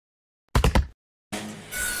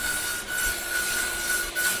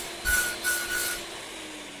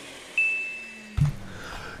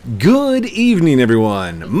Good evening,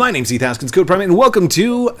 everyone. My name's Heath, Haskins, Code Primate, and welcome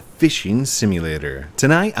to Fishing Simulator.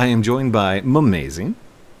 Tonight, I am joined by Mamazing.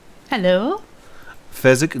 Hello.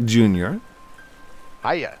 Fezzik Jr.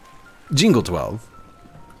 Hiya. Jingle 12.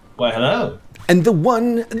 Why, hello. And the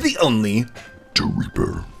one, the only,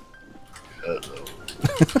 Reaper. Hello.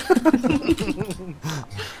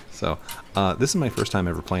 So, this is my first time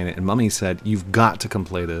ever playing it, and Mummy said, you've got to come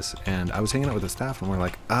play this. And I was hanging out with the staff, and we're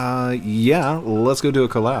like, yeah, let's go do a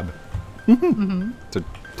collab. So,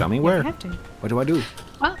 tell me where. You have to. What do I do?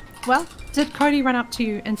 Well, did Cody run up to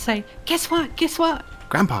you and say, guess what? Guess what?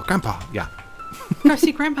 Grandpa, yeah. Go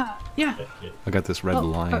see Grandpa. Yeah. I got this red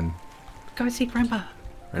line. Go see Grandpa.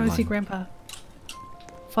 Red Go see line. Grandpa.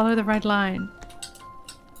 Follow the red line.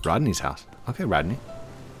 Rodney's house. Okay, Rodney.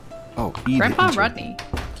 Oh, eat Grandpa it. Rodney.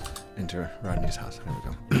 Enter Rodney's house. There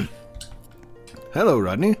we go. Hello,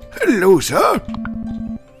 Rodney. Hello, sir.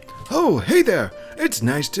 Oh, hey there. It's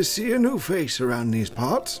nice to see a new face around these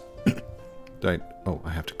parts. Oh, I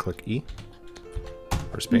have to click E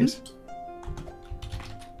for space.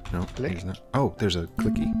 No, there's not. Oh, there's a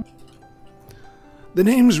click E. The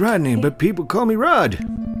name's Rodney, but people call me Rod.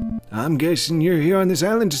 I'm guessing you're here on this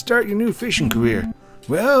island to start your new fishing career.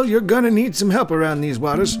 Well, you're gonna need some help around these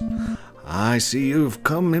waters. I see you've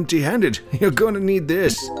come empty-handed. You're gonna need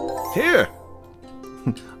this. Here!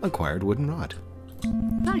 Acquired wooden rod.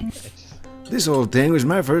 Nice. This old thing was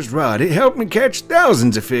my first rod. It helped me catch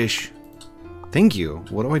thousands of fish. Thank you.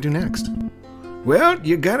 What do I do next? Well,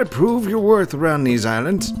 you gotta prove your worth around these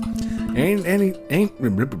islands. Ain't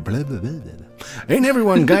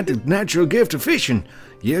everyone got the natural gift of fishing.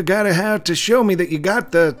 You gotta have to show me that you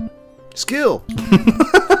got the skill.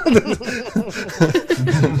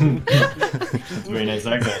 Very nice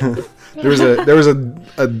accent. There was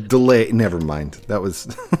a delay. Never mind. That was.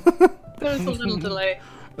 There was a little delay.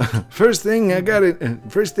 First thing I'm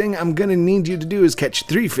gonna need you to do is catch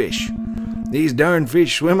 3 fish. These darn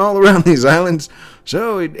fish swim all around these islands,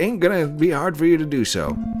 so it ain't gonna be hard for you to do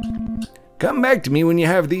so. Come back to me when you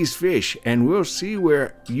have these fish, and we'll see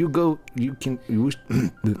where you go. You can.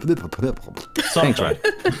 Thanks, Rod.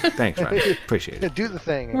 Thanks, Rod. Appreciate it. Do the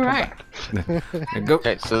thing. All right. Go.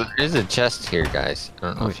 Okay, so there's a chest here, guys. I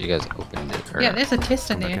don't know if you guys opened it. Or Yeah, there's a chest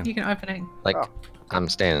in Come back there. in. You can open it. like, Oh. I'm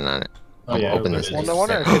standing on it. Oh, yeah, open everybody this. Well, is. no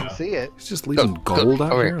wonder I couldn't see it. It's just leaving Go, gold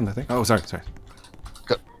out over here here. on the thing. Oh, sorry.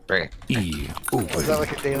 Go, right. E. Oh, Was that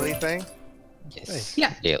like a daily thing? Yes.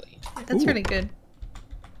 Yeah. Daily. That's Ooh. really good.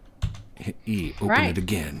 hit E. Open Right. it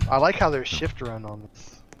again. I like how there's shift run on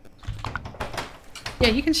this. Yeah,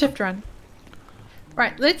 you can shift run.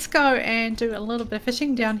 Right, let's go and do a little bit of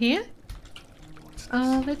fishing down here.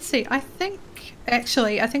 Let's see. I think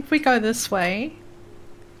if we go this way,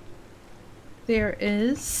 there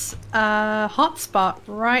is a hotspot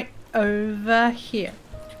right over here.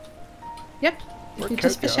 Yep. If Where'd you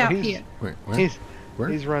just Coke fish go? out He's- here. Wait, where? Where?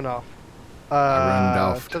 He's run off. I run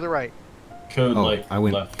off. To the right. Code Oh, like I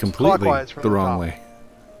went left. completely Clockwise from the the wrong top. way.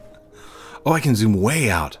 Oh, I can zoom way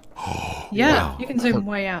out. Yeah, Wow. you can zoom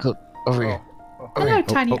way out. Go over here. Oh. Hello,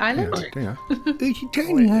 tiny island. Yeah, there you are.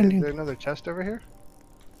 Wait, is there another chest over here?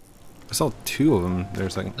 I saw 2 of them.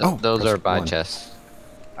 There's like, oh, Those there's are by one. chests.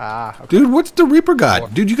 Ah, okay. Dude, what's the Reaper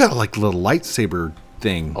got? Dude, you got like a little lightsaber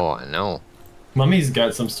thing. Oh, I know. Mummy's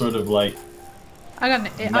got some sort of like I've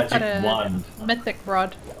got a wand. mythic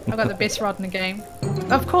rod. I've got the best rod in the game.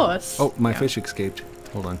 Of course. Oh, my Yeah. fish escaped.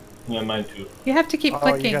 Hold on. Yeah, mine too. You have to keep Oh,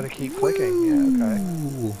 clicking. you gotta keep clicking. Yeah, okay.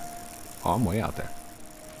 Ooh. Oh, I'm way out there.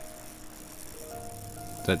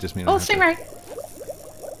 Does that just mean I Oh, have to- stingray!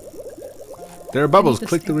 There are bubbles. the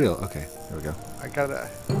Click the sting- reel. Okay, there we go. I gotta.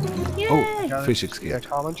 Yay! Oh, gotta fish see a escaped.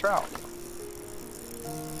 common trout.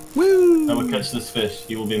 Woo! I will catch this fish.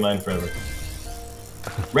 He will be mine forever.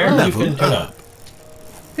 Rare Level bluefin tuna. up.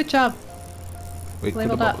 Good job. Wait, put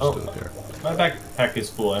the leveled up. bubbles to there. My backpack is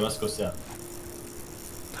full. I must go south.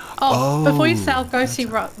 Oh, before you Oh, sell, go see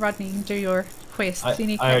Rodney and do your quest. I You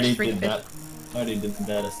need to already catch 3 did fish. that. I already did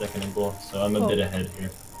that a second ago, so I'm a Cool. bit ahead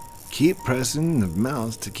here. Keep pressing the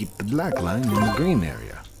mouse to keep the black line in the green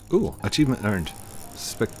area. Ooh, achievement earned.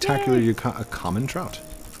 Spectacular, Yay. you caught a common trout.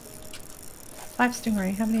 5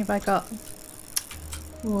 stingray. How many have I got?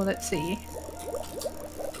 Oh, let's see.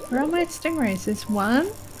 Where are my stingrays? There's 1,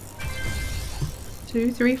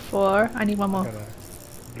 2, 3, 4. I need 1 more. Got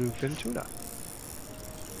a bluefin tuna.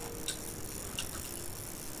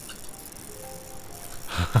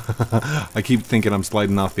 I keep thinking I'm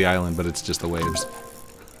sliding off the island, but it's just the waves.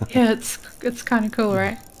 Yeah, it's kind of cool,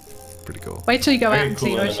 right? Pretty cool. Wait till you go out Very and cool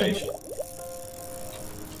see ocean. animation.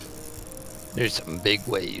 There's some big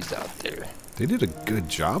waves out there. They did a good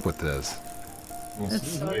job with this. This That's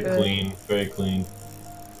is so very good. clean. Very clean.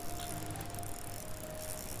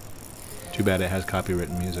 Too bad it has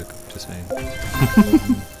copywritten music. Just saying.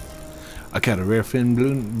 I caught a rare fin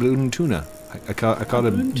balloon tuna. I caught a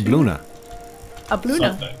bluna. A bluna.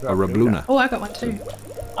 Something. A rabluna. Oh, I got one too.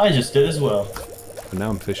 I just did as well. But now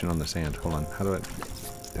I'm fishing on the sand. Hold on. How do I...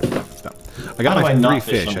 There we go. Stop. I got How do my I 3 not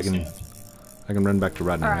fish fish. on the sand? I can run back to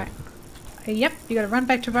Rodney. Alright. Yep, you gotta run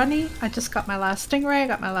back to Rodney. I just got my last stingray, I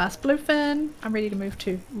got my last bluefin. I'm ready to move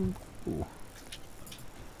too. Ooh.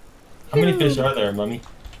 How many fish are there, Mummy?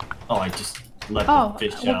 Oh, I just let Oh, the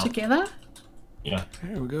fish all out. together? Yeah.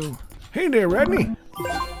 There we go. Hey there, Rodney.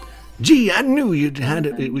 Gee, I knew you'd had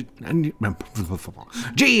it. It was.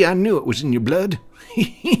 Gee, I knew it was in your blood.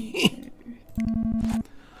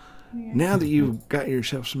 Now that you've got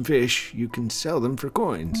yourself some fish, you can sell them for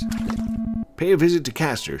coins. Pay a visit to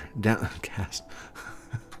Caster.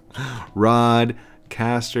 Rod,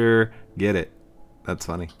 Caster, get it. That's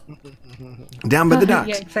funny. Down by the docks.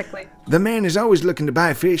 Yeah, exactly. The man is always looking to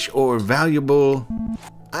buy fish or valuable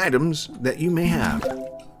items that you may have.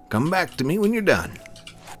 Come back to me when you're done.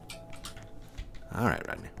 All right,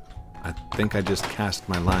 Rodney. I think I just cast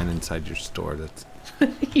my line inside your store. That's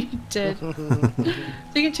You did. So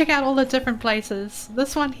you can check out all the different places.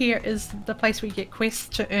 This one here is the place where you get quests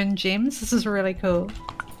to earn gems. This is really cool.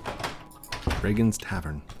 Reagan's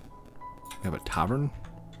Tavern. You have a tavern?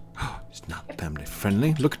 It's not family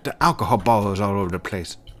friendly. Look at the alcohol bottles all over the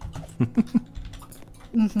place.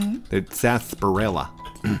 It's sarsaparilla.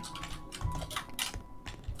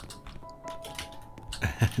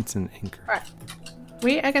 It's an anchor. Right.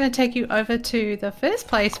 We are going to take you over to the first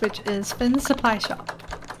place, which is Finn's Supply Shop.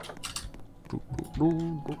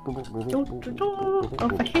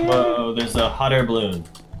 Over here. Whoa, there's a hot air balloon.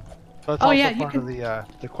 So it's Oh, also yeah, you part can- of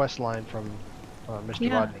the quest line from Mr.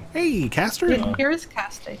 Yeah. Rodney. Hey, Caster. Yeah, here is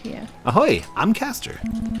Caster here. Ahoy, I'm Caster.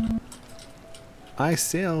 I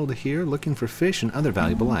sailed here looking for fish and other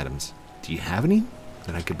valuable items. Do you have any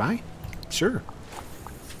that I could buy? Sure.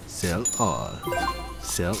 Sell all.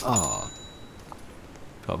 Sell all.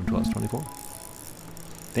 12 and 12 is 24.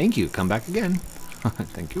 Thank you. Come back again.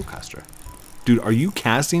 Thank you, Caster. Dude, are you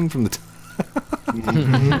casting from the...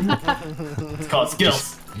 It's called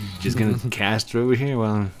skills. Just gonna cast over here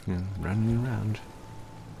while I'm running around.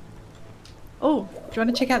 Oh, do you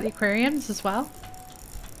want to check out the aquariums as well?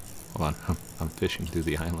 Hold on, I'm fishing through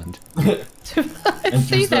the island. I see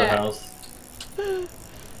Enters their that. house. I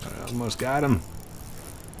almost got him.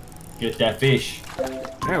 Get that fish.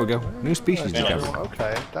 There we go. New species Very nice. discovered.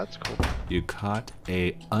 Okay, that's cool. You caught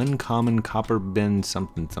a uncommon copper bin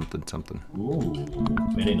something. Ooh,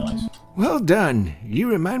 very nice. Well done. You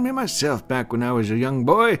remind me of myself back when I was a young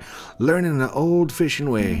boy, learning the old fishing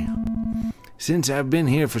way. Since I've been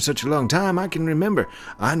here for such a long time, I can remember.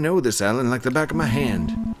 I know this island like the back of my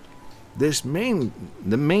hand.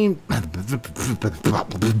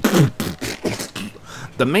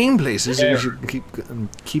 The main places you should keep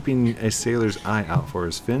keeping a sailor's eye out for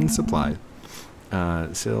is Finn Supply.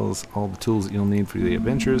 Sells all the tools that you'll need for the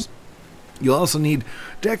adventures. You'll also need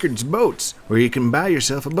Deckard's boats, where you can buy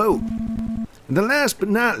yourself a boat. And the last but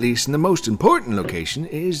not least, and the most important location,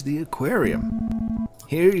 is the aquarium.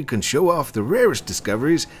 Here you can show off the rarest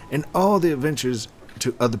discoveries and all the adventures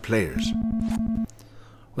to other players.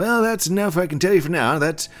 Well, that's enough I can tell you for now.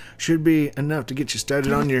 That should be enough to get you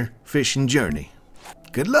started on your fishing journey.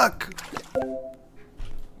 Good luck!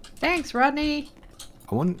 Thanks, Rodney.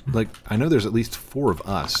 I know there's at least 4 of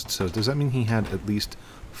us, so does that mean he had at least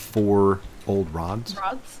 4 old rods?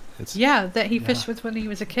 Rods? It's Yeah, that he fished with when he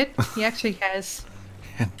was a kid. He actually has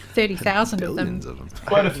 30,000 of them. billions of them.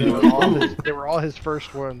 Quite a few. They were all his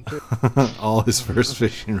first one, too. All his first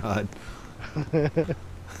fishing rod.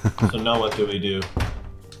 So now what do we do?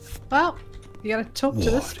 Well, you gotta talk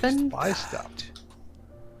to this Finn. Buy stuff.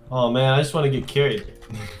 Oh man, I just want to get carried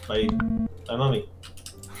by Mummy.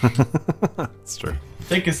 That's true.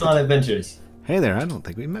 Take us on adventures. Hey there, I don't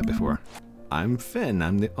think we met before. I'm Finn,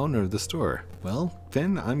 I'm the owner of the store. Well,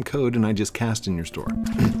 Finn, I'm Code, and I just cast in your store.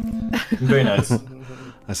 Very nice.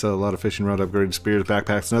 I sell a lot of fishing rod upgraded spears,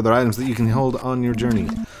 backpacks, and other items that you can hold on your journey.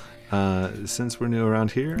 Since we're new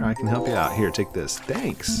around here, I can help you out. Here, take this.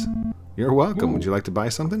 Thanks. You're welcome. Would you like to buy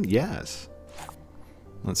something? Yes.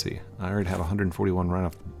 Let's see. I already have 141 right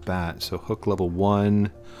off the bat. So hook level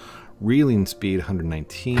 1, reeling speed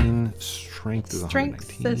 119, strength is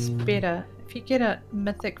 119. Strength is better. If you get a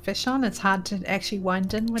mythic fish on, it's hard to actually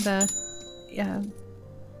wind in with a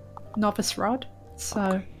novice rod.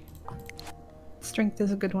 So strength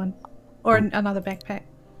is a good one. Or another backpack.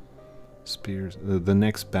 Spears. The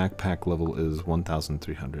next backpack level is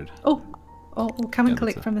 1,300. Oh, come and Yeah,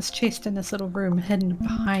 collect that's from this chest in this little room hidden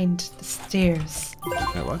behind the stairs.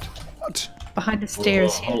 Yeah, what? What? behind the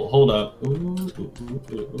stairs here. Hold up.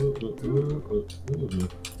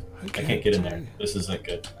 I can't get in there. This isn't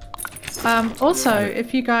good. Also,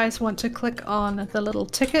 if you guys want to click on the little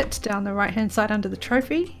ticket down the right-hand side under the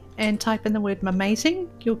trophy and type in the word amazing,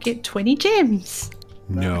 you'll get 20 gems.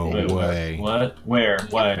 No way. What? Where?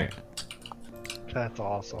 Why? That's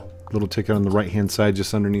awesome. Little ticket on the right-hand side,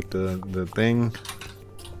 just underneath the thing.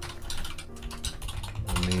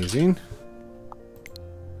 Amazing.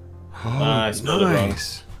 Oh, I spelled it wrong.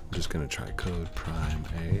 nice. I'm just gonna try code prime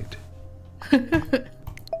 8.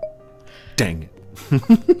 Dang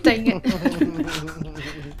it. Dang it.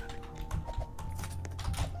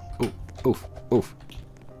 Oof, oof, oof.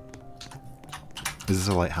 Is this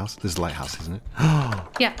a lighthouse? This is a lighthouse, isn't it?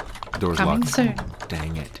 Yeah. Door's Coming locked. soon.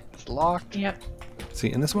 Dang it. It's locked. Yep.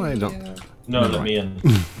 See, and this one I don't. No, Never let me mind.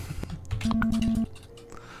 in.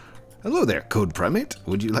 Hello there, Code Primate.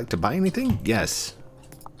 Would you like to buy anything? Yes.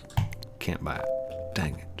 Can't buy it.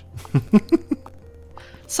 Dang it.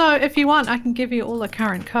 So if you want, I can give you all the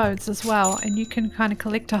current codes as well, and you can kind of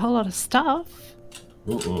collect a whole lot of stuff.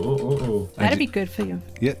 That'd be good for you.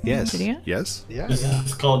 Yeah, yes. Video? Yes. Yeah. This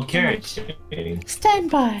is called carrot trading.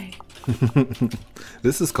 Stand by.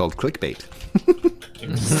 This is called clickbait.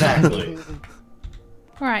 Exactly.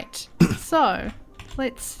 Right. So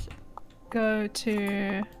let's go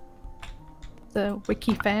to the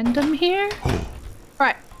wiki fandom here.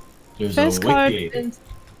 Right. There's First a code wiki. is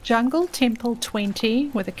Jungle Temple 20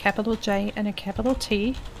 with a capital J and a capital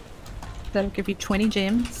T. That'll give you 20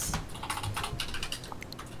 gems.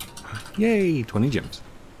 Yay, 20 gems.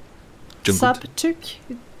 Sub to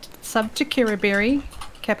Kiraberry,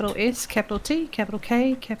 capital S, capital T, capital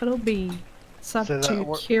K, capital B. Sub Say that to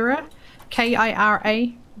word. Kira,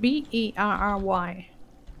 Kiraberry.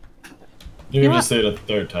 You know can what? just say it a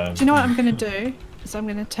third time. Do you know what I'm going to do? Is I'm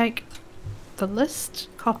going to take the list,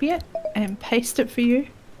 copy it, and paste it for you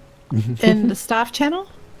in the staff channel.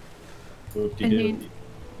 And then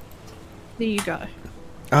there you go.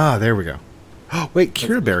 Ah, there we go. Oh, wait,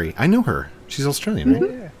 Kira Berry. I know her. She's Australian,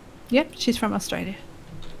 right? Yeah. Yep, she's from Australia.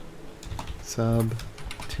 Sub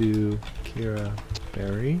to Kira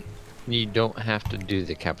Berry. You don't have to do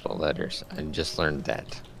the capital letters. I just learned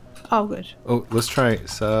that. Oh, good. Oh, let's try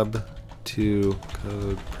sub to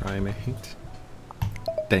Code Primate.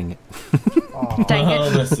 Dang it. Aw. Dang it. Oh,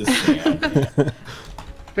 this is sad.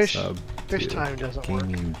 Fish Sub fish to time doesn't work.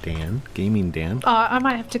 Gaming Dan. Oh, I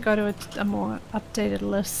might have to go to a more updated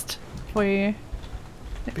list for you.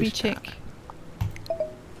 Let me Fish check.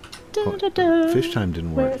 Oh, Fish time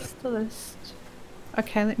didn't work. Where's the list?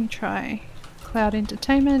 Okay, let me try. Cloud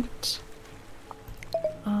Entertainment.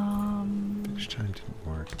 Fish time didn't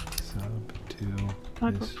work. Sub to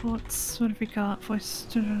Live this. reports. What have we got? Voice.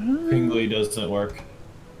 Kringly doesn't work.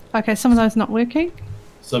 Okay, some of those not working.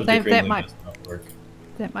 Subject That Kringly might- does not work.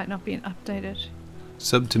 That might not be an updated.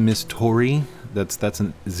 Sub to Miss Tori. That's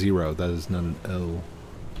an 0. That is not an O.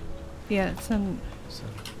 Yeah, it's an. Sub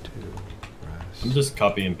to I'm Russ. just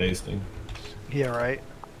copy and pasting. Yeah, right.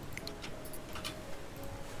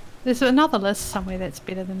 There's another list somewhere that's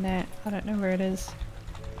better than that. I don't know where it is.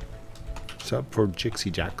 Sub for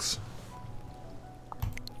Jixie Jacks.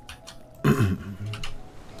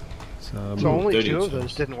 Sub. So only dirty two of gems.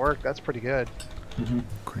 those didn't work. That's pretty good.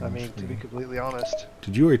 I mean, to be Cringely. completely honest.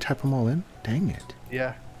 Did you already type them all in? Dang it.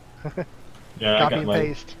 Yeah. Yeah, I Copy got and my.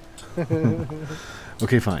 paste.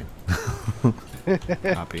 Okay, fine.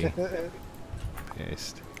 Copy.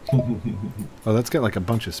 Paste. Oh, that's got like a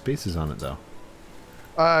bunch of spaces on it though.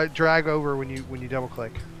 Drag over when you double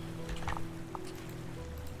click.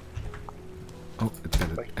 Oh, it's got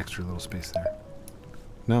an Like- extra little space there.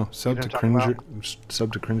 No, sub know to what I'm talking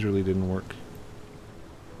sub to Cringerly didn't work.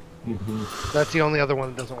 That's the only other one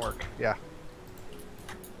that doesn't work. Yeah.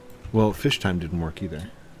 Well, Fish Time didn't work either.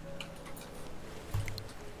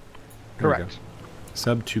 There we go. Correct.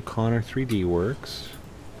 Sub to Connor 3D works.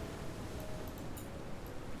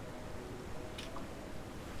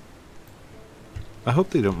 I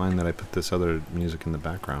hope they don't mind that I put this other music in the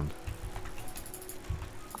background.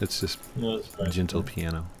 It's just No, that's fine. gentle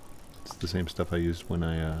piano. It's the same stuff I used when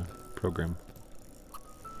I program.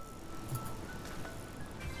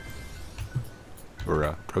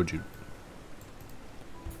 Or ProJute.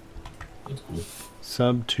 That's cool.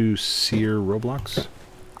 Sub to Seer Roblox.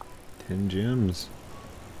 10 gems.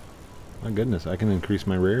 My goodness, I can increase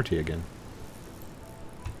my rarity again.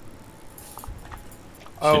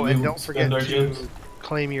 Oh, Should and we don't forget spend our to gems?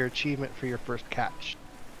 claim your achievement for your first catch.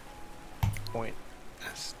 Point.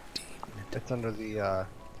 It's under the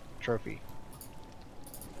trophy.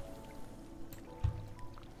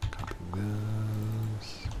 Copy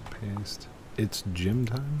this. Paste. It's gym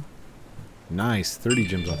time? Nice. 30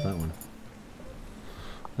 gems off that one.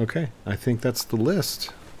 Okay, I think that's the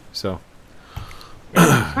list. So,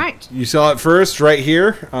 Right. you saw it first right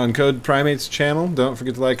here on Code Primate's channel. Don't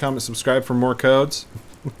forget to like, comment, subscribe for more codes.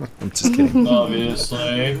 I'm just kidding.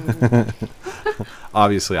 Obviously.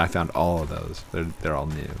 Obviously, I found all of those. They're all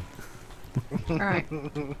new. All right.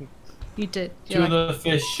 You did. To the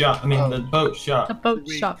fish shop. I mean, the boat a shop. boat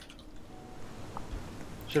shop.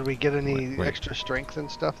 Should we get any Wait. extra strength and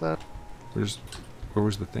stuff then? Where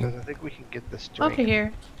was the 'Cause thing? I think we can get the strength. Over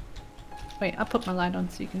here. Wait, I'll put my light on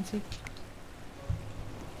so you can see.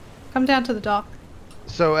 Come down to the dock.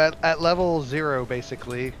 So at level 0,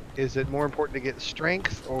 basically, is it more important to get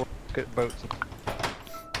strength or get boats?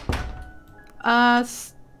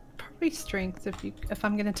 Probably strength if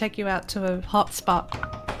I'm gonna take you out to a hot spot.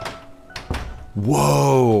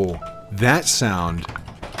 Whoa! That sound.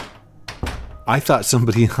 I thought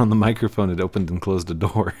somebody on the microphone had opened and closed a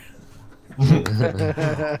door.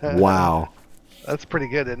 Wow. That's pretty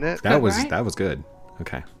good, isn't it? That was Right? good.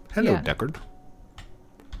 Okay. Hello, Yeah. Deckard.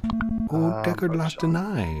 Oh, Deckard boat lost an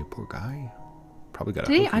eye. Poor guy. Probably got a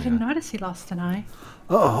Did he? hook I in didn't the eye. notice he lost an eye.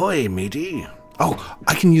 Ahoy, matey. Oh,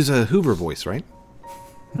 I can use a Hoover voice, right?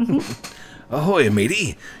 Ahoy,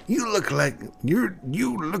 matey. You look like you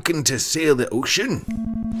looking to sail the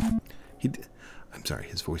ocean. I'm sorry,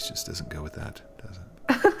 his voice just doesn't go with that, does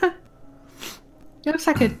it? He looks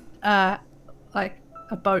like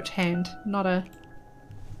a boat hand, not a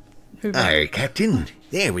Hoover. Aye, Captain.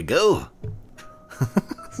 There we go.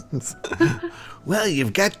 Well,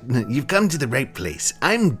 you've come to the right place.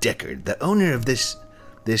 I'm Deckard, the owner of this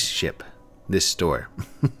ship, this store.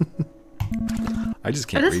 I just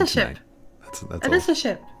can't It is read a ship. tonight. That's It all. is a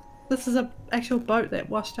ship. This is an actual boat that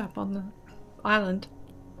washed up on the island.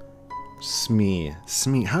 Smee.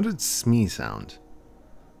 How did Smee sound?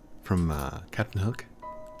 From Captain Hook?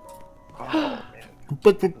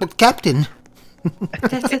 But Captain,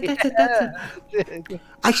 That's it.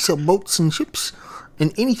 I sell boats and ships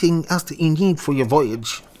and anything else that you need for your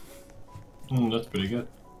voyage. That's pretty good.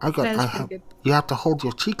 That is pretty good. You have to hold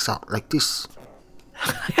your cheeks out like this.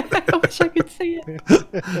 I wish I could see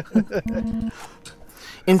it.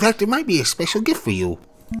 In fact, it might be a special gift for you.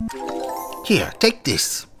 Here, take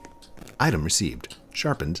this. Item received.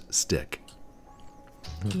 Sharpened stick.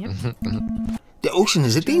 Yep. The ocean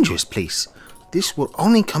is a dangerous place. This will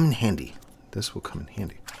only come in handy. This will come in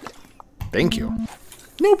handy. Thank you.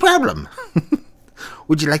 No problem.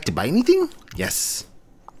 Would you like to buy anything? Yes.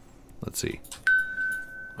 Let's see.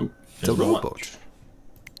 Ooh, It's a there's one. rowboat.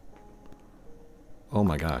 Oh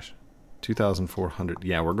my gosh. 2,400.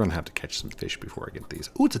 Yeah, we're going to have to catch some fish before I get these.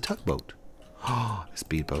 Oh, it's a tugboat. Oh, a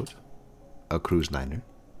speedboat. A cruise liner.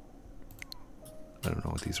 I don't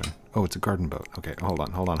know what these are. Oh, it's a garden boat. Okay, hold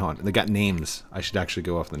on. They got names. I should actually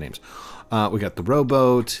go off the names. We got the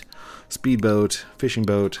rowboat, speedboat, fishing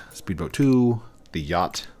boat, speedboat 2, the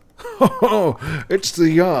yacht. Oh, it's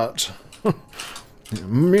the yacht.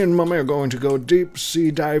 Me and Mummy are going to go deep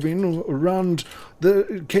sea diving around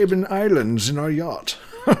the Cayman Islands in our yacht.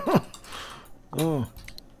 Oh,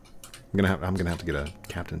 I'm gonna have to get a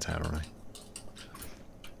captain's hat, aren't I?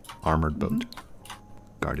 Armored boat,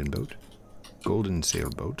 garden boat, golden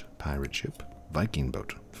sailboat, pirate ship, Viking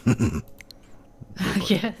boat.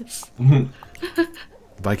 Yes.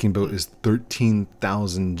 Viking boat is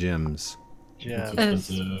 13,000 gems. Yeah. It's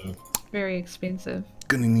Expensive. very expensive.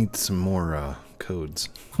 Gonna need some more codes.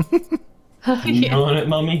 You Yeah. on it,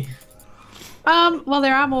 mummy? Well,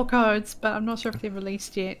 there are more codes, but I'm not sure if they're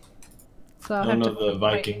released yet. So I'll I don't have know to the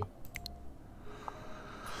Viking.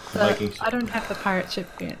 So Viking ship. I don't have the pirate ship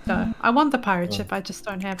yet, though. I want the pirate ship, I just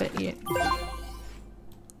don't have it yet.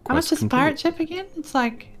 How much Quest is the pirate ship again? It's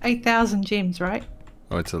like 8,000 gems, right?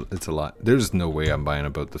 Oh, it's a lot. There's no way I'm buying a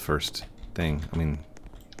boat the first thing. I mean,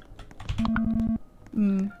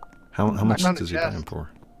 how much Not a does he buy chest. them for?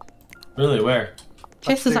 Really? Where?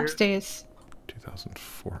 Chest is Upstairs. upstairs.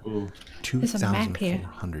 2,004. Ooh. There's a map here.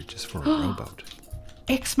 2,400 just for a rowboat.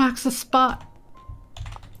 X marks the spot.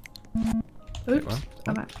 Oops. what?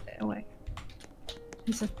 I'm up that way.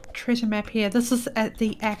 There's a treasure map here. This is at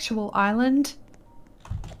the actual island.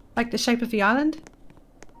 Like the shape of the island.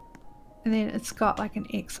 And then it's got like an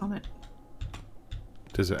X on it.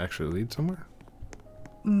 Does it actually lead somewhere?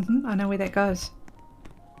 I know where that goes.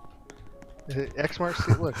 X marks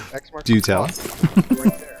the look. X marks. Do you the tell? spot.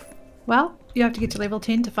 Right there. Well, you have to get to level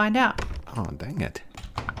 10 to find out. Oh, dang it.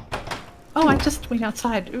 Oh, I just went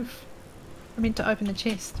outside. Oof. I meant to open the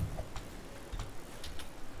chest.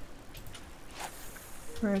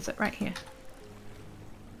 Where is it? Right here.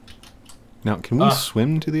 Now, can we Ah.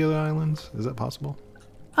 swim to the other islands? Is that possible?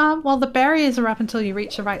 Well, the barriers are up until you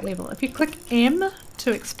reach the right level. If you click M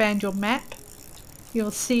to expand your map,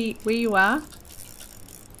 you'll see where you are.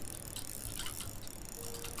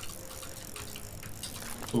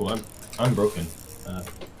 Ooh, I'm broken.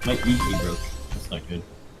 My key broke. That's not good.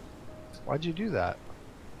 Why'd you do that?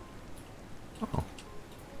 Oh.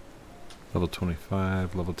 Level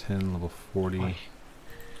 25, level 10, level 40.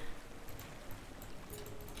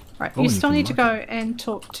 Right, Oh, you and still you need to can go mark and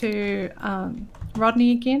talk to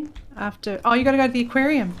Rodney again after... Oh, you gotta go to the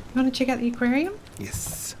aquarium. You wanna check out the aquarium?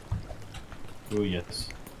 Yes. Oh yes.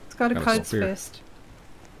 Let's go to Got a codes spear. first.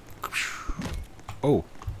 Oh,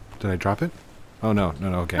 did I drop it? Oh no,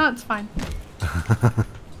 okay. No, it's fine.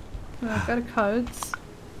 Go to codes.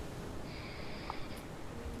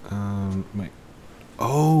 Wait.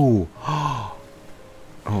 Oh!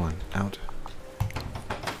 Hold on, out.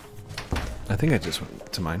 I think I just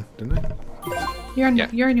went to mine, didn't I? You're in, Yeah.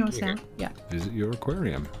 you're in yours You're now. good. Yeah. Visit your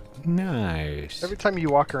aquarium. Nice. Every time you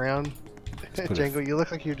walk around, put a- Django, you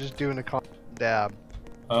look like you're just doing a dab.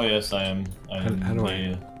 Oh yes, I am. How do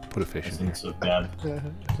I put a fish in here? Essence of dab.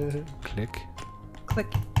 Click, Click.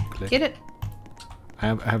 click. Get it. I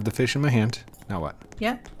have the fish in my hand. Now what?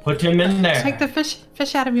 Yeah. Put him in there. Take the fish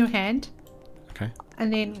out of your hand Okay.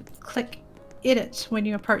 and then click edit when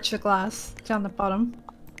you approach the glass down the bottom.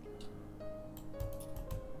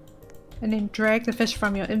 And then drag the fish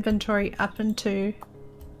from your inventory up into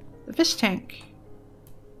the fish tank.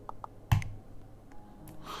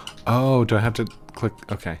 Oh, do I have to click?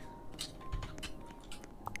 Okay.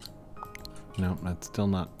 No, that's still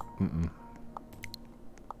not.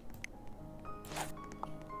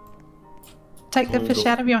 Take the fish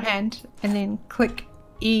out of your hand and then click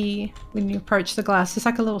E when you approach the glass. It's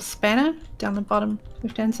like a little spanner down the bottom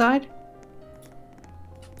left hand side.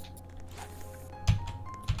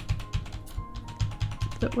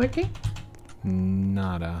 Is it working?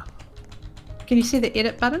 Nada. Can you see the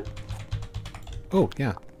edit button? Oh,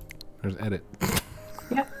 yeah. There's edit.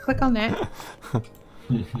 Yep, click on that.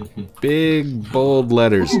 Big, bold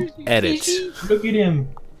letters. Edit. Look at him.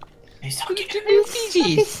 He's so cute.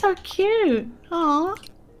 He's so cute. Aww.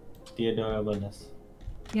 The adorableness.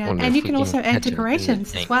 Yeah, Wonder and if you we can can also add catch him in the decorations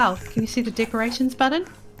as tank. well. Can you see the decorations button?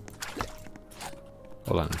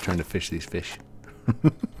 Hold on, I'm trying to fish these fish.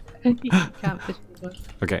 You can't fish this one.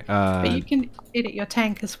 Okay, But you can edit your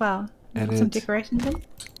tank as well. Put some edit. decorations in.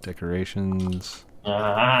 Decorations.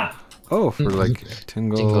 Ah. Oh, for like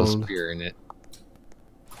 10 Jingle gold. spear in it.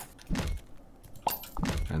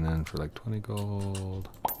 And then for like 20 gold.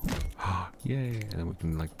 Yay! And then we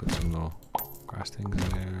can like put some little grass things in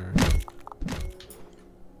there.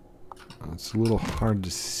 It's a little hard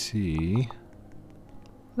to see.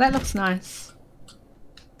 That looks nice.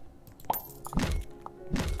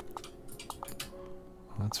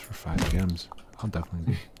 Well, that's for 5 gems. I'll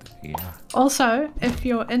definitely do. Yeah. Also, if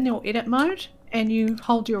you're in your edit mode and you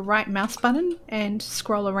hold your right mouse button and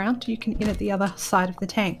scroll around, you can edit the other side of the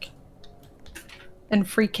tank in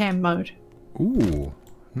free cam mode. Ooh,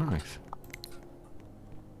 nice.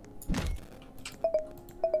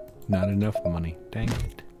 Not enough money. Dang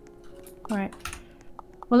it. Alright.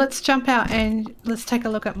 Well, let's jump out and let's take a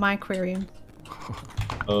look at my aquarium.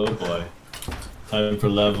 Oh boy. Time for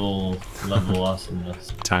level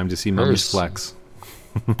awesomeness. Time to see Mummy's Hers. flex.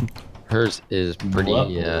 Hers is pretty What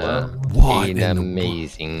in the wo-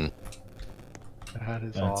 amazing. That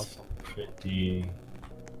is That's awesome. pretty.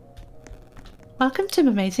 Welcome to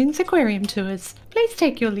Amazing's Aquarium Tours. Please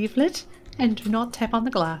take your leaflet and do not tap on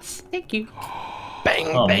the glass. Thank you. Bang,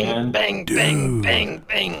 Oh, bang, man. bang, bang, bang,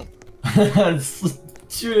 bang.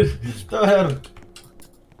 Shoot! Go ahead.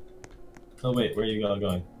 Oh wait, where are you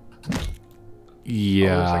going?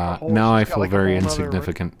 Yeah, whole- now I she's got feel like a very whole nother room.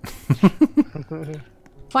 insignificant.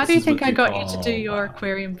 Why do you This is think what I they got you to do call- your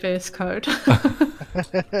aquarium first code?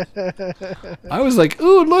 I was like,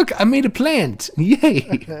 ooh, look, I made a plant.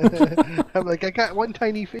 Yay. I'm like, I got one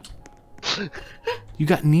tiny fish. You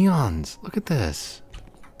got neons. Look at this.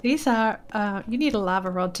 These are, you need a lava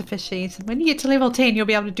rod to fish these. When you get to level 10, you'll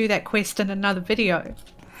be able to do that quest in another video.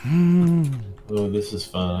 Oh, this is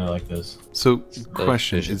fun. I like this. So, Those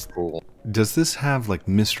question fish is, cool. does this have like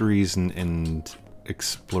mysteries and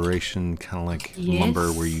exploration, kind of like lumber,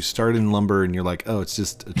 Yes. where you start in lumber and you're like, oh, it's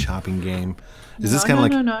just a chopping game? Is this No,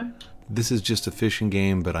 kind of like, no. this is just a fishing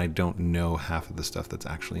game, but I don't know half of the stuff that's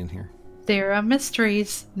actually in here? There are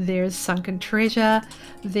mysteries. There's sunken treasure.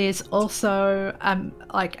 There's also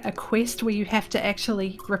like a quest where you have to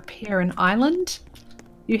actually repair an island.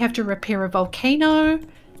 You have to repair a volcano.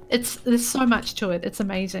 There's so much to it. It's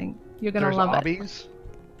amazing. You're gonna There's love it. obbies.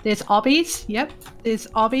 There's obbies. Yep. There's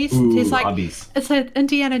obbies. Ooh, There's like obbies. it's an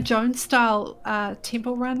Indiana Jones style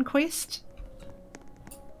temple run quest.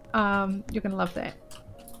 You're gonna love that.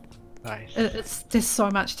 Nice. There's so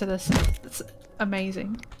much to this. It's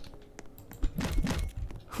amazing.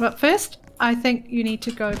 But first, I think you need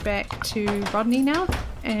to go back to Rodney now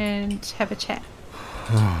and have a chat.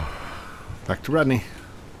 Back to Rodney.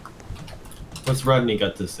 What's Rodney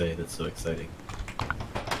got to say that's so exciting?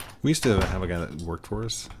 We used to have a guy that worked for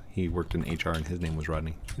us. He worked in HR and his name was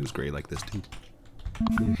Rodney. He was great like this too.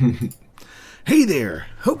 Hey there!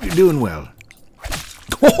 Hope you're doing well.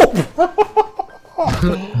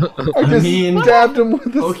 I mean, Stabbed him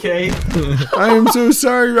with a... okay. I am so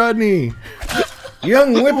sorry, Rodney.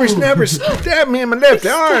 Young whippersnapper stabbed me in my left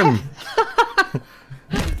arm.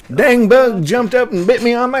 Dang bug jumped up and bit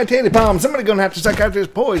me on my taily palm. Somebody gonna have to suck out this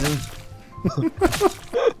poison.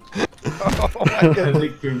 I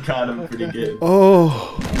think we caught him pretty good.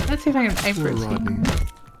 Oh, Let's see if I can aim for poor it. Rodney.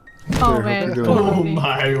 Oh man. you're poor doing Oh Rodney.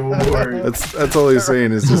 my word. That's all he's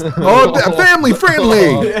saying is just family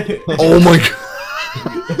friendly. Oh my god.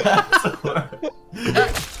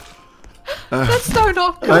 That's so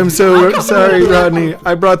not good. I'm so sorry, Rodney.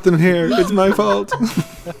 I brought them here. It's my fault.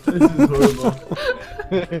 This is horrible.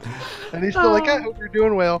 And he's still like, I hope you're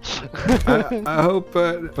doing well. I hope.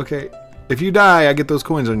 Okay, if you die, I get those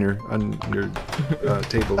coins on your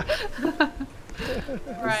table.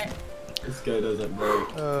 Right. This guy doesn't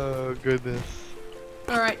break. Oh, goodness.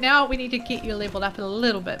 Alright, now we need to get you leveled up a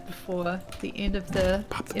little bit before the end of the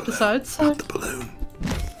episode. So Pop the balloon.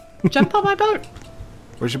 jump on my boat.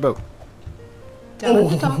 Where's your boat? Down at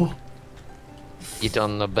the top. Get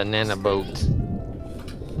on the banana boat.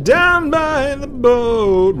 Down by the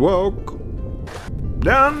boardwalk.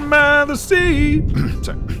 Down by the sea.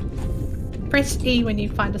 Sorry. Press E when you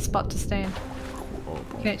find a spot to stand.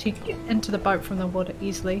 You can actually get into the boat from the water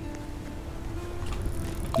easily.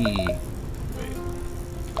 E.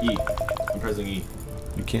 E. I'm pressing E.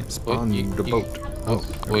 You can't spawn you- the you- boat. Oh,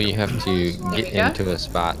 Well, you have to we get go. into a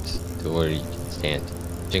spot to where you can stand.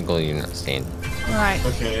 Jingle, you're not standing. Right.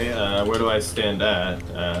 Okay, where do I stand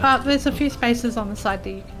at? There's a few spaces on the side that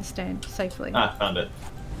you can stand safely. Found it.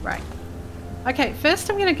 Right. Okay, first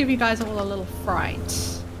I'm going to give you guys all a little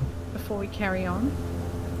fright before we carry on.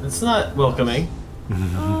 It's not welcoming.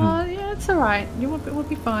 Yeah, it's alright. We'll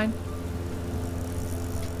be fine.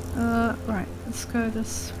 Right, let's go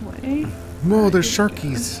this way. whoa, there's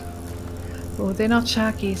sharkies. Oh, they're not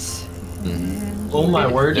sharkies. And Oh my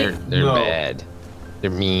word. They're No. bad.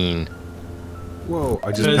 They're mean. Whoa,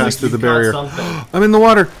 I just Fezzik, passed through you the caught barrier. something. I'm in the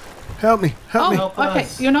water. Help me, help Oh, me. Help okay.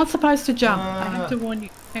 us. You're not supposed to jump. I have to warn you.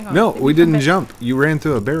 Hang on. No, let me we come didn't back. jump. You ran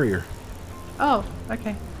through a barrier. Oh,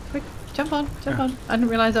 okay. Quick, jump on, jump on. I didn't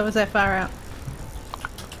realize I was that far out.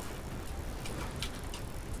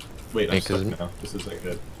 Wait, I'm Yeah, stuck 'cause- now. This isn't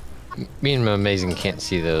good. Me and Amazing can't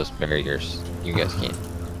see those barriers. You guys can.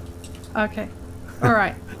 Okay.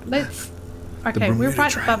 Alright, let's... Okay, we're Bermuda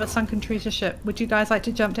right Triangle. above a sunken treasure ship. Would you guys like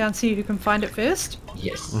to jump down, see who can find it first?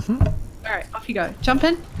 Yes. Alright, off you go. Jump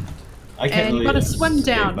in, I can't and really you gotta swim escape,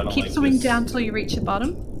 down. I don't Keep like swimming this. down till you reach the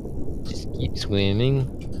bottom. Just keep swimming.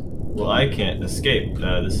 Well, I can't escape.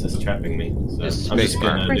 This is trapping me. So Just I'm just spacebar.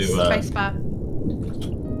 gonna Press do. spacebar.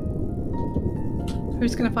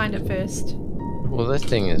 Who's gonna find it first? Well, this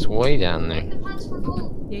thing is way down there.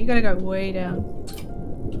 Yeah, you gotta go way down.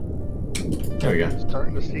 There we go.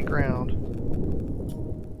 Starting to see ground.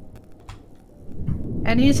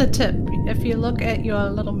 And here's a tip. If you look at your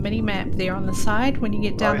little mini map there on the side, when you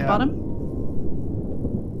get down the yeah. bottom,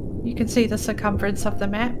 you can see the circumference of the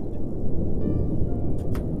map.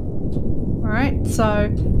 Alright, so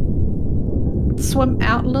swim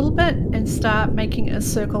out a little bit and start making a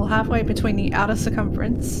circle halfway between the outer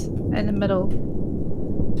circumference and the middle.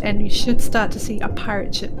 And you should start to see a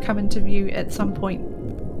pirate ship come into view at some point.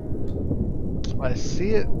 I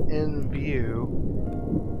see it in view,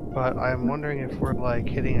 but I'm wondering if we're like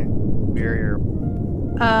hitting a barrier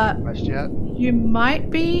just yet. We might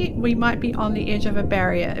be on the edge of a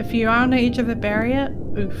barrier. If you are on the edge of a barrier,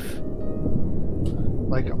 oof.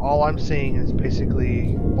 Like all I'm seeing is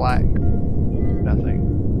basically black, nothing.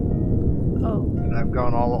 Oh, And I've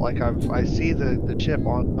gone all like I see the chip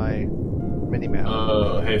on my mini map.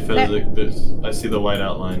 Hey Fezzik, I see the white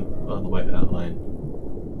outline. The white outline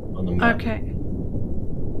on the map. okay.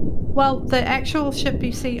 Well, the actual ship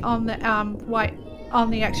you see on the white on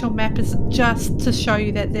the actual map is just to show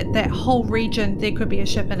you that whole region there could be a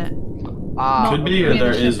ship in it. Ah, Could be, or where the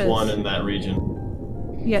there ship is is. one in that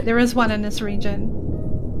region. Yeah, there is one in this region.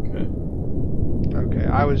 Okay. okay.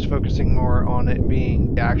 I was focusing more on it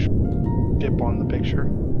being the actual chip on the picture.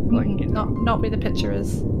 Like, you know. Not where the picture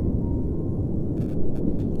is.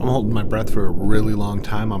 I'm holding my breath for a really long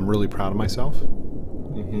time. I'm really proud of myself.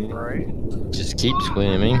 Right? Just keep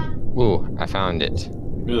swimming. Ooh, I found it.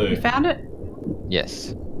 Really? You found it?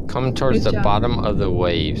 Yes. Come towards Good the job. bottom of the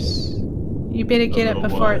waves. You better get it little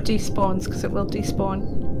before what? it despawns, because it will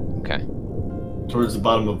despawn. Okay. Towards the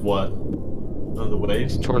bottom of what? Of the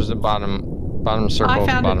waves? Towards the bottom circle at the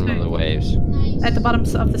found it bottom of too. the waves. At the bottom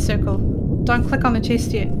of the circle. Don't click on the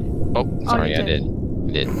chest yet. Oh, sorry, you I did.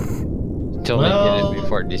 did. Till they Well- did it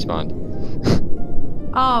before it despawned.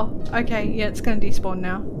 Oh, okay. Yeah, it's going to despawn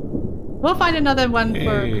now. We'll find another one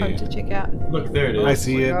for Hey. Code to check out. Look, there it is. I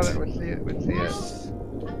see We it. got it. We see it. We see it.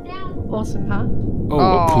 Awesome, huh?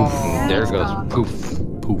 Oh, poof. Yeah. There That's goes fine.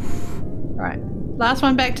 poof. Poof. Right. Last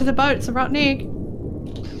one back to the boat. It's a rotten egg.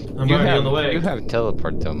 I'm already on the way. You have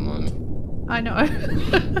teleport though, Mommy. I know.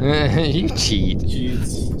 You cheat.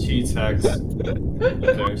 Cheats, hacks. Who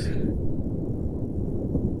cares?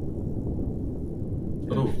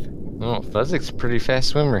 Oh, Oh, Fezzik's a pretty fast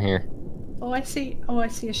swimmer here. Oh, I see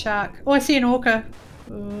a shark. Oh, I see an orca.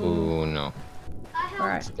 Ooh. Ooh, no.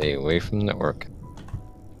 Alright. Stay away from the orc.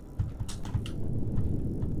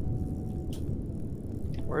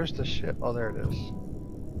 Where's the ship? Oh, there it is.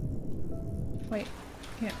 Wait.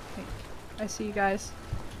 Yeah, wait. I see you guys.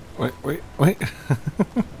 Wait.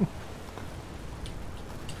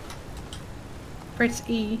 Press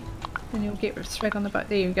E, and you'll get straight on the boat.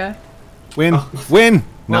 There you go. Win. Win.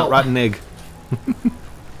 Not Well. rotten egg.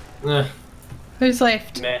 eh, Who's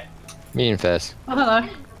left? meh. Me and Fez. Oh, hello.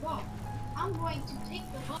 I'm going to take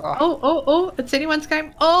the Oh, it's anyone's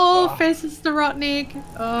game. Oh, Fez is the rotten egg.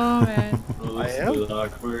 Oh, man. Oh, I this am? is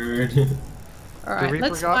awkward. The Alright, Reaper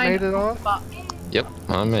let's got find... made it on? Yep,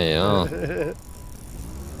 I'm a Alright,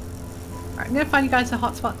 I'm gonna find you guys a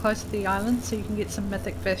hotspot close to the island so you can get some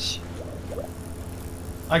mythic fish.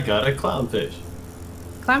 I got a clownfish.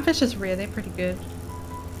 Clownfish is rare, they're pretty good.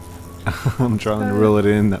 I'm trying to reel it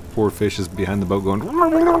in. That poor fish is behind the boat going.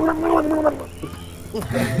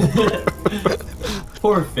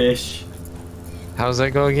 Poor fish. How's that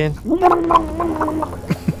go again?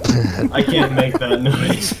 I can't make that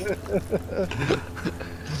noise.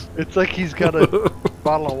 It's like he's got a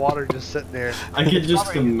bottle of water just sitting there. I can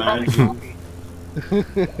just imagine.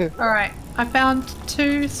 Alright, I found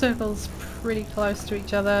 2 circles pretty close to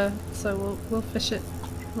each other, so we'll fish it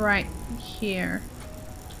right here.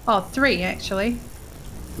 Oh, 3 actually.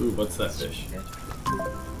 Ooh, what's that fish?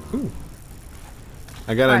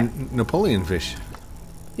 I got Right. a Napoleon fish.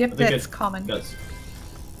 Yep, I think that's it- common. That's,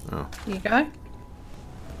 Oh. Here you go.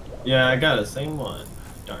 yeah, I got the same one.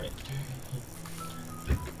 Darn it.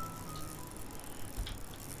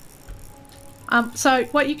 So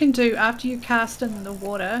what you can do after you cast in the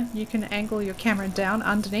water, you can angle your camera down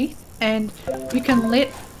underneath, and you can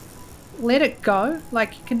let it go.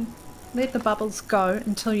 Like you can let the bubbles go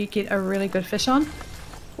until you get a really good fish on.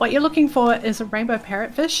 What you're looking for is a rainbow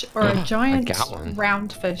parrotfish or a giant got one.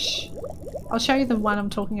 round fish. I'll show you the one I'm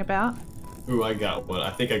talking about. Ooh, I got one. I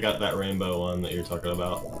think I got that rainbow one that you're talking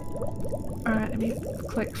about. Alright, let me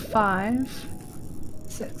click 5,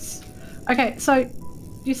 6. Okay, so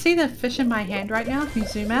you see the fish in my hand right now? If you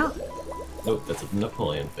zoom out, Nope, that's a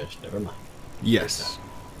Napoleon fish. Never mind. Yes.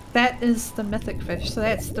 that is the mythic fish. So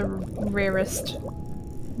that's the rarest,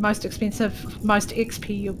 most expensive, most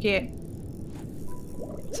XP you'll get.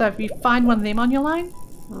 So if you find one of them on your line,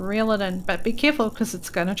 reel it in. But be careful because it's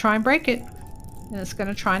going to try and break it. And it's going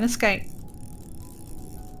to try and escape.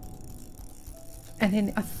 And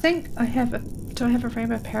then I think I have a... Do I have a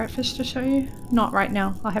rainbow parrotfish to show you? Not right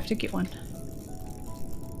now. I'll have to get one.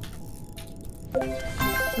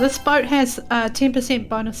 This boat has 10%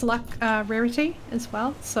 bonus luck rarity as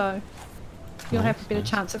well, so you'll have a better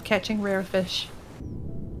chance of catching rarer fish.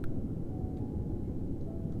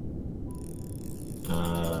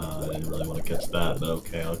 I didn't really want to catch that, but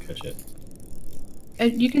okay, I'll catch it.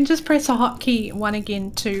 You can just press a hotkey 1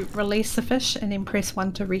 again to release the fish, and then press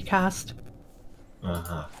 1 to recast.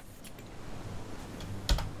 Uh-huh.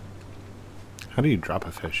 How do you drop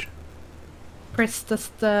a fish? Press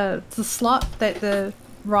the slot that the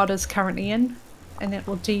rod is currently in, and it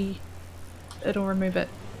will it'll remove it.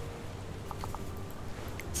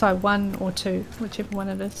 So 1 or 2, whichever one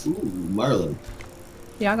it is. Ooh, marlin.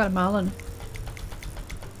 Yeah, I got a marlin.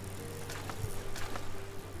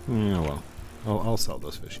 Yeah, well. I'll sell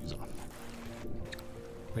those fishies off.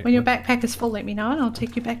 Wait, When your what? backpack is full, let me know and I'll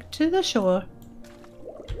take you back to the shore.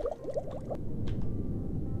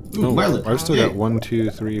 Ooh, Oh, marlin. I've still Yay. got 1,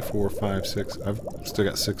 2, 3, 4, 5, 6. I've still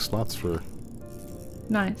got 6 slots for.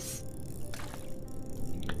 Nice.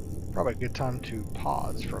 Probably a good time to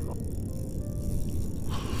pause for a moment.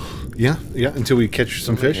 Yeah, until we catch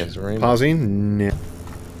some fish. Yes, rainbow. Pausing. No.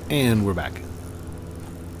 And we're back.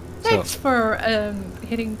 Thanks for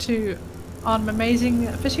heading on amazing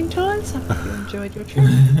fishing tours. I hope you enjoyed your trip.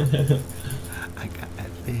 I got a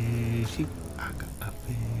fishy. I got a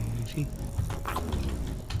fishy.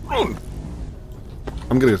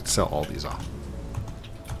 I'm gonna sell all these off.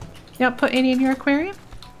 You don't put any in your aquarium?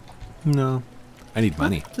 No. I need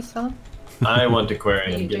money. To sell them? I want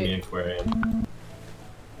aquarium. You Give do. me aquarium.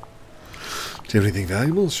 Do you have anything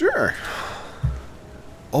valuable? Sure.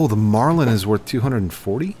 Oh, the marlin is worth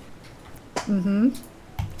 240? Mm-hmm.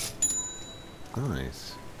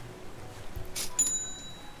 Nice.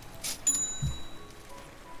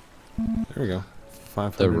 There we go.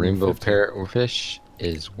 The rainbow 550. parrotfish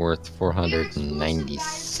is worth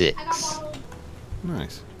 496.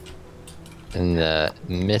 Nice. And the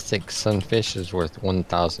mythic sunfish is worth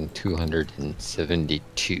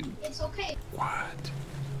 1,272. It's okay. What?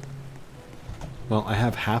 Well, I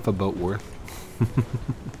have half a boat worth.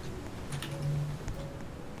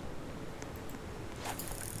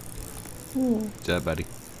 Ooh. What's that, buddy?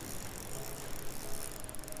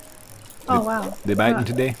 Oh, wow. They biting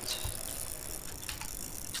today?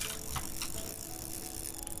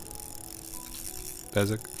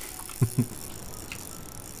 Fezzik?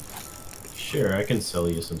 Sure, I can sell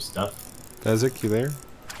you some stuff. Fezzik, you there?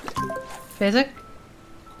 Fezzik?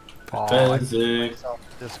 Aw, I Fezzik. myself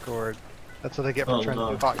Discord. That's what I get for Oh, trying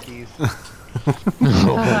no. to do hotkeys.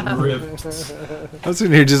 Ripped. I was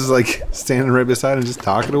sitting here just like standing right beside him, just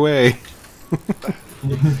talking away.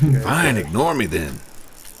 Fine, ignore me then.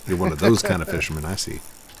 You're one of those kind of fishermen, I see.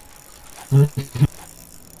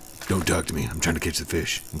 Don't talk to me. I'm trying to catch the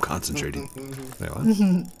fish. I'm concentrating. Wait, what?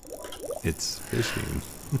 It's fishing.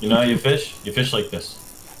 You know how you fish? You fish like this.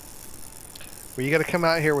 Well, you got to come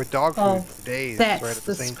out here with dog food Oh, for days, That's right at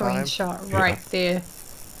the the same time. screenshot right there.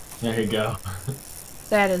 There you go.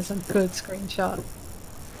 That is a good screenshot.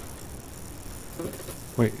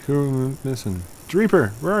 Wait, who am I missing? Reaper,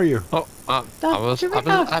 where are you? Oh, I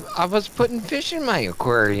was putting fish in my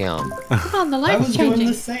aquarium. Come on, the I light's was doing changing.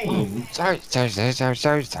 the same.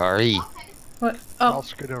 Sorry. What? I'll Oh,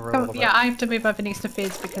 scoot over a come, little bit. yeah, I have to move over next to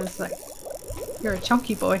Fez because, like, you're a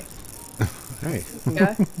chunky boy. Hey,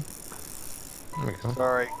 Yeah, There we go.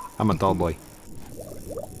 Sorry. I'm a tall boy.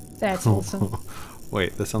 that's awesome.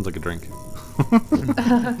 Wait, that sounds like a drink.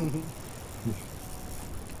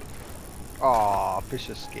 Aw, fish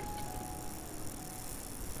escaped.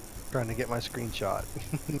 Trying to get my screenshot.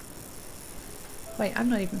 Wait, I'm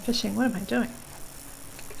not even fishing. What am I doing?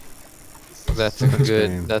 That's a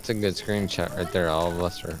good screenshot right there. All of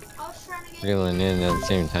us are I was trying to get reeling in at the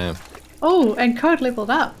same time. Oh, and Code leveled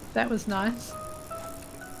up. That was nice.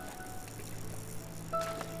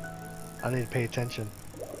 I need to pay attention.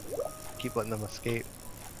 Keep letting them escape.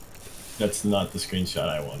 That's not the screenshot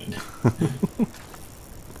I wanted.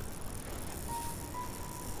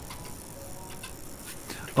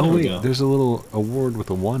 Oh There we wait, go. there's a little award with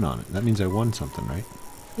a 1 on it. That means I won something, right?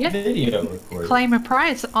 Yeah. Video record. Claim a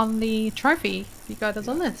prize on the trophy if you go to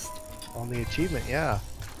the list. On the achievement, yeah.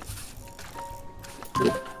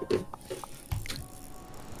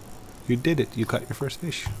 You did it. You caught your first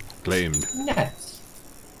fish. Claimed. Yes.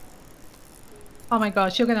 Oh my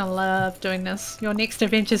gosh, you're gonna love doing this. Your next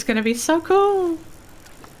adventure is gonna be so cool.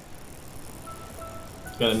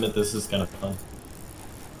 Gotta admit, this is kind of fun.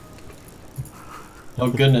 Oh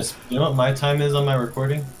goodness, you know what my time is on my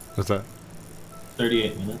recording? What's that?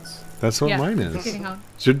 38 minutes. That's what Yeah, mine it's getting is. on.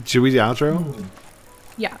 Should we outro?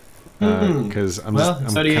 Yeah. Because I'm Well, just, I'm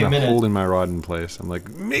 38 kind of minutes. holding my rod in place. I'm like,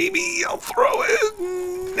 maybe I'll throw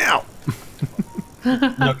it now.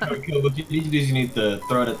 No, Coco, what you need to do is you need to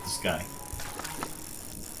throw it at the sky.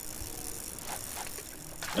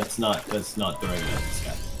 That's not throwing it at the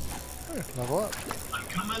sky. Level up.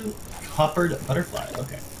 Uncommon coppered butterfly.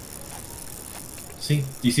 Okay. See? Do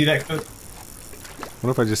you see that, Coco?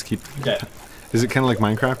 What if I just keep? Okay. Is it kind of like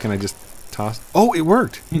Minecraft? Can I just toss? Oh, it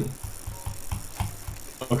worked.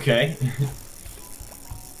 Okay.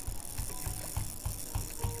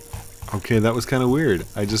 Okay, that was kind of weird.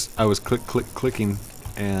 I was clicking,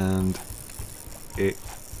 and it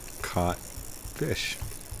caught fish.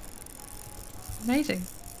 Amazing.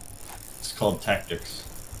 It's called tactics.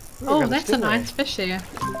 Oh, got a that's a stingray. nice fish there.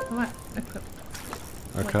 What? Equip.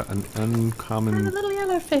 I caught an And a uncommon little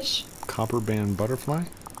yellow fish. copper band butterfly.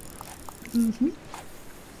 Mm-hmm.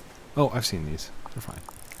 Oh, I've seen these. They're fine.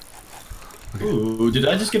 Ooh, did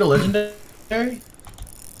I just get a legendary?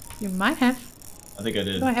 You might have. I think I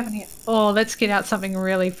did. What do I have in here? Oh, let's get out something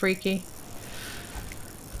really freaky.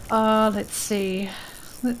 Let's see.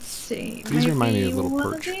 Let's see. These remind me of Maybe little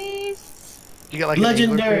one perch. these? You got like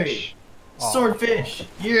Legendary. an anglerfish? Aw. Swordfish.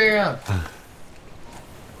 Yeah.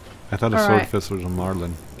 I thought a All right. swordfish was a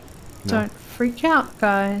marlin. No. Don't freak out,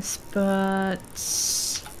 guys, but...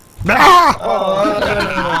 Oh,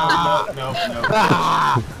 no.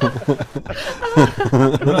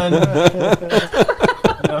 Run.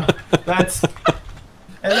 No, that's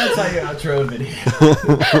how you outro a video.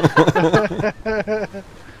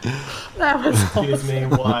 That was Excuse me,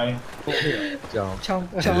 why? Chomp,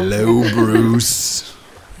 chomp. Hello, Bruce.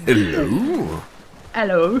 Hello.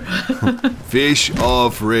 Hello. Fish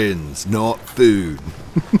are friends, not food.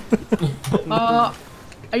 Are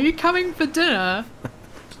you coming for dinner?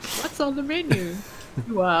 What's on the menu?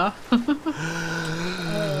 You are.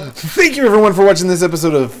 Thank you, everyone, for watching this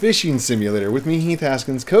episode of Fishing Simulator with me, Heath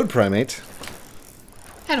Haskins, Code Primate.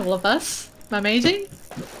 And all of us. Amazing.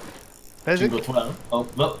 Fezzik? Jingle 12. Oh,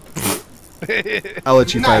 look. I'll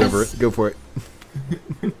let you fight Nice. over it. Go for it.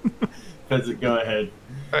 Fezzik, go ahead.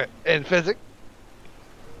 Alright, and Fezzik?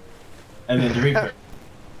 And then the Reaper.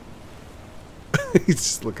 He's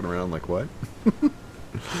just looking around like, what?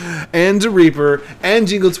 And Reaper, and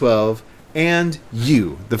Jingle 12, and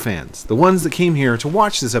you, the fans. The ones that came here to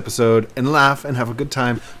watch this episode and laugh and have a good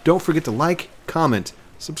time. Don't forget to like, comment,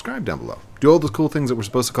 subscribe down below. Do all those cool things that we're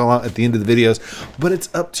supposed to call out at the end of the videos. But it's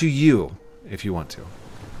up to you if you want to.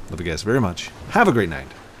 Love you guys very much. Have a great night.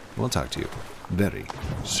 We'll talk to you very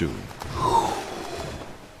soon.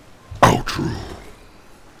 Outro.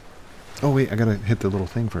 Oh, wait, I gotta hit the little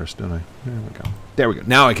thing first, don't I? There we go. There we go.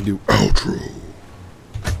 Now I can do outro.